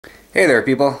Hey there,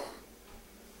 people.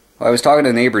 Well, I was talking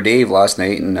to neighbor Dave last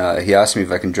night, and he asked me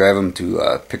if I can drive him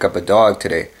to pick up a dog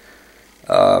today.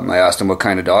 I asked him what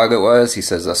kind of dog it was. He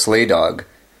says a sleigh dog.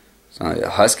 It's not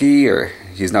a husky, or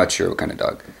he's not sure what kind of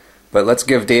dog. But let's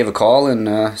give Dave a call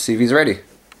and see if he's ready.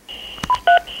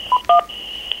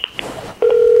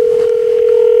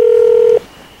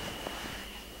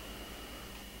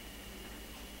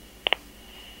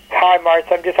 Hi,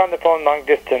 Martha. I'm just on the phone long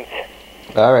distance.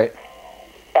 All right.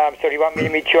 So do you want me to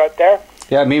meet you out there?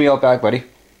 Yeah, meet me out back, buddy.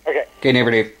 Okay. Okay,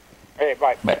 neighbor Dave. Okay,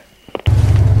 bye. Bye.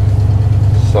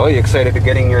 So, you excited to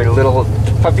getting your little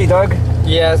puppy dog?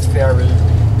 Yes, very.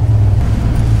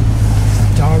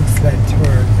 Dog sled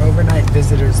tour. Overnight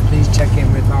visitors, please check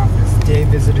in with office. Day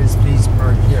visitors, please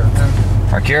park here.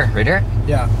 Park here? Right here?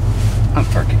 Yeah. I'm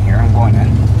parking here. I'm going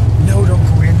in. No, don't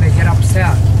go in. They get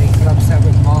upset. They get upset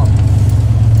with mom.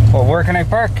 Well, where can I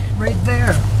park? Right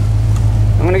there.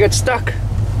 I'm gonna get stuck.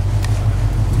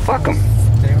 Fuck them.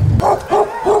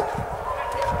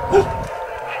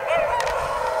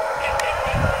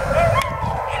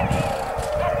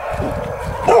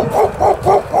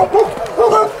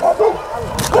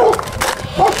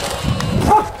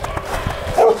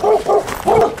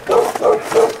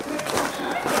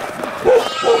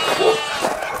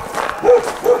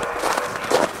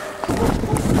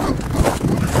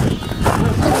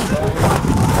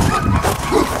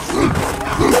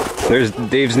 There's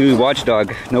Dave's new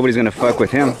watchdog. Nobody's gonna fuck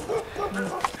with him.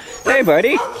 Hey,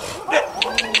 buddy.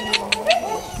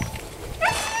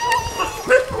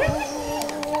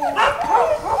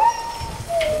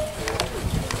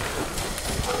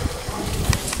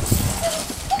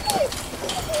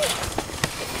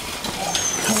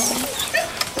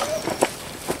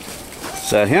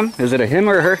 Is that him? Is it a him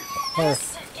or a her? Her.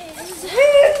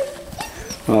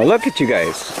 Oh, look at you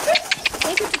guys.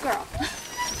 I think it's a girl.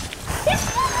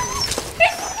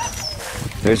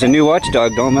 There's a new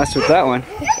watchdog. Don't mess with that one.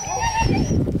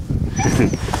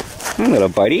 Little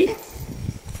buddy.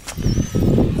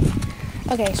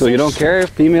 Okay. So you don't care,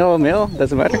 female or male?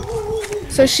 Doesn't matter?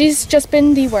 So she's just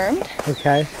been dewormed.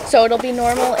 Okay. So it'll be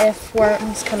normal if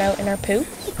worms come out in her poop.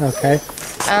 Okay.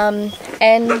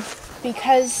 And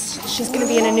because she's going to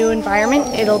be in a new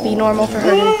environment, it'll be normal for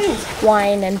her to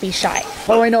whine and be shy.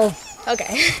 Oh, I know.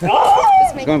 Okay.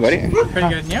 How's it going, buddy? Pretty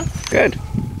good, yeah? Good.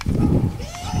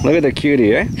 Look at the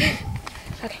cutie, eh?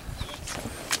 Okay.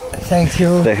 Thank you.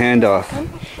 Uh-huh. The handoff.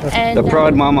 And The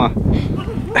proud mama.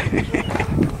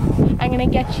 I'm going to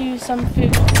get you some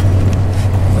food.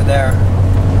 Over there.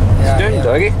 Yeah, Good, yeah.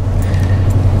 doggy.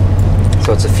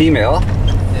 So it's a female.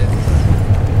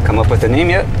 Yeah. Come up with a name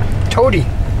yet? Toady.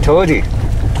 Toady.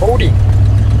 Toady.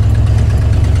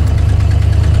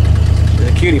 She's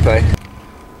a cutie pie.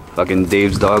 Fucking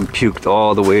Dave's dog puked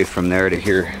all the way from there to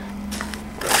here.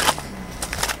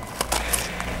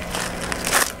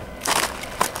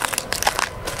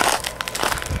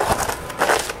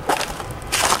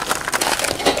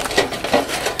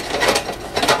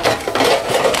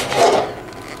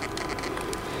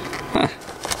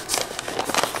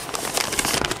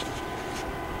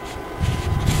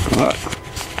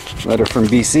 Letter from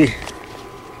BC. I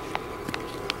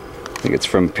think it's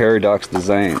from Paradox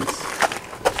Designs.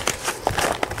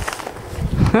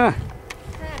 Huh.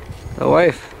 The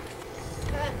wife.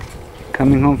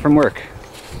 Coming home from work.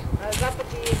 I was up at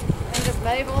the end of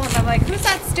Mabel and I'm like, who's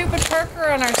that stupid parker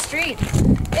on our street?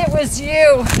 It was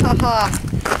you! Haha.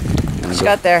 She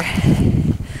got there.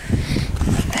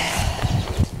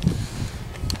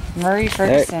 Murray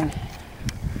Ferguson.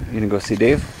 Hey. You gonna go see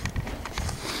Dave?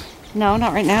 No,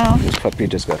 not right now. This puppy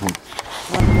just got home.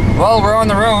 Well, we're on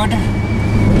the road.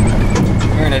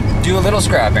 We're gonna do a little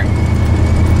scrapping.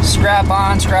 Scrap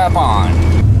on, scrap on.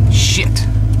 Shit.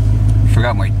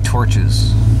 Forgot my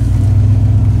torches.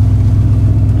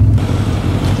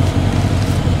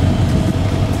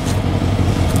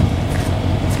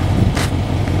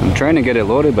 I'm trying to get it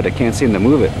loaded, but I can't seem to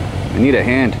move it. I need a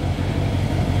hand.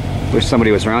 Wish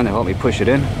somebody was around to help me push it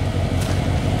in.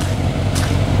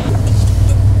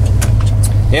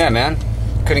 Yeah, man.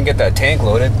 Couldn't get that tank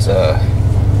loaded.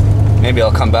 Maybe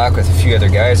I'll come back with a few other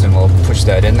guys and we'll push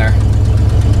that in there.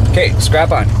 Okay,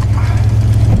 scrap on.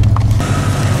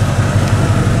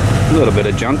 A little bit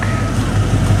of junk.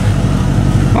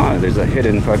 Oh, there's a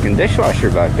hidden fucking dishwasher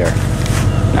back there.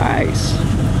 Nice.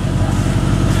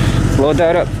 Load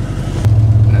that up.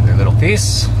 Another little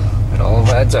piece. It all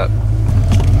adds up.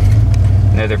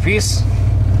 Another piece.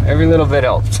 Every little bit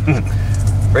helps.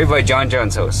 Right by John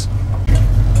John's house.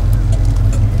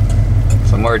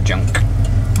 Some more junk.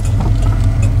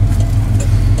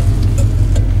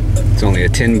 It's only a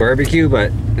tin barbecue,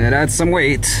 but it adds some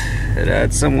weight. It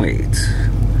adds some weight.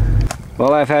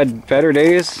 Well, I've had better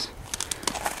days.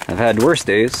 I've had worse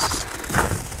days.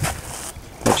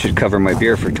 That should cover my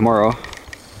beer for tomorrow.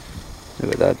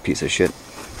 Look at that piece of shit.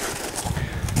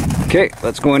 Okay,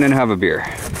 let's go in and have a beer.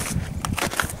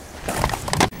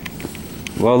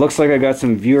 Well, it looks like I got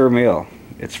some viewer mail.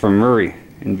 It's from Murray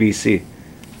in BC.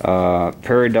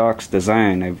 Paradox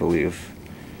Design, I believe.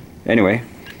 Anyway,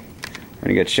 we're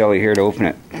gonna get Shelly here to open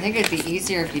it. I think it'd be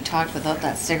easier if you talked without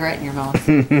that cigarette in your mouth.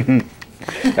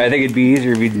 I think it'd be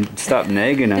easier if you'd stop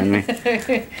nagging on me.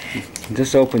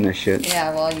 Just open this shit.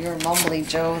 Yeah, well, you're Mumbly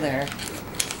Joe there.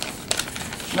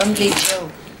 Mumbly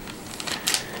Joe.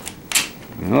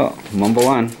 Oh, mumble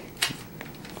on.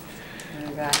 What do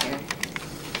we got here?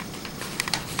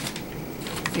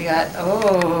 We got,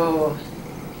 oh,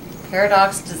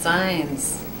 Paradox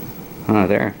Designs. Oh,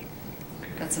 there.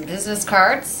 Got some business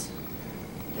cards.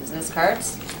 Business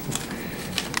cards.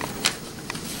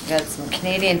 Got some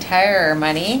Canadian Tire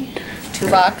money.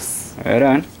 $2. Right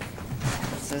on.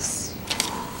 This is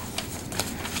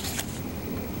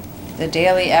the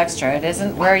Daily Extra. It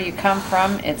isn't where you come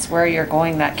from, it's where you're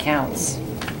going that counts.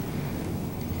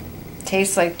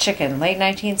 Tastes like chicken. Late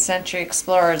 19th century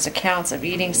explorers' accounts of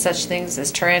eating such things as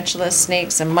tarantulas,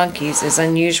 snakes, and monkeys as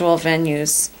unusual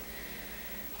venues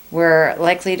were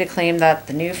likely to claim that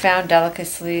the newfound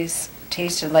delicacies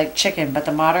tasted like chicken, but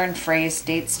the modern phrase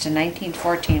dates to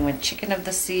 1914 when Chicken of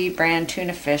the Sea brand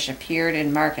tuna fish appeared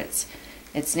in markets.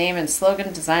 Its name and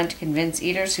slogan designed to convince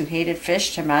eaters who hated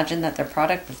fish to imagine that their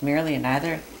product was merely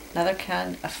another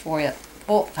kind of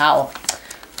fowl.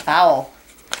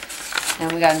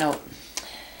 And we got a note.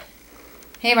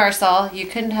 Hey Marcel, you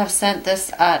couldn't have sent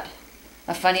this at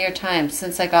a funnier time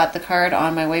since I got the card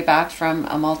on my way back from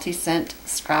a multi-cent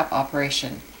scrap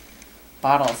operation.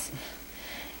 Bottles.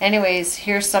 Anyways,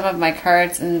 here's some of my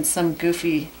cards and some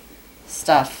goofy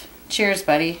stuff. Cheers,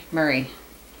 buddy. Murray.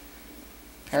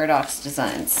 Paradox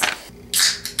Designs.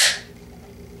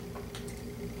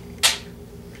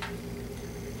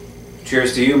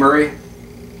 Cheers to you, Murray.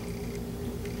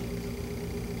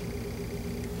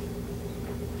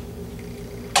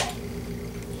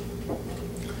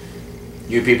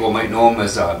 You people might know him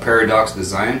as Paradox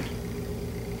Design.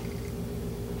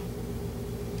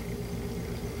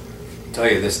 Tell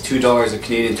you, this $2 of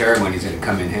Canadian Tire money is going to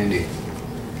come in handy.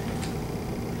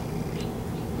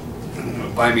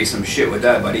 Buy me some shit with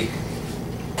that, buddy.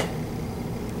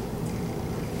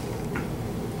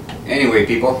 Anyway,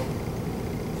 people,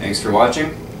 thanks for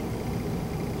watching.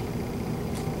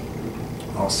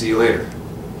 I'll see you later.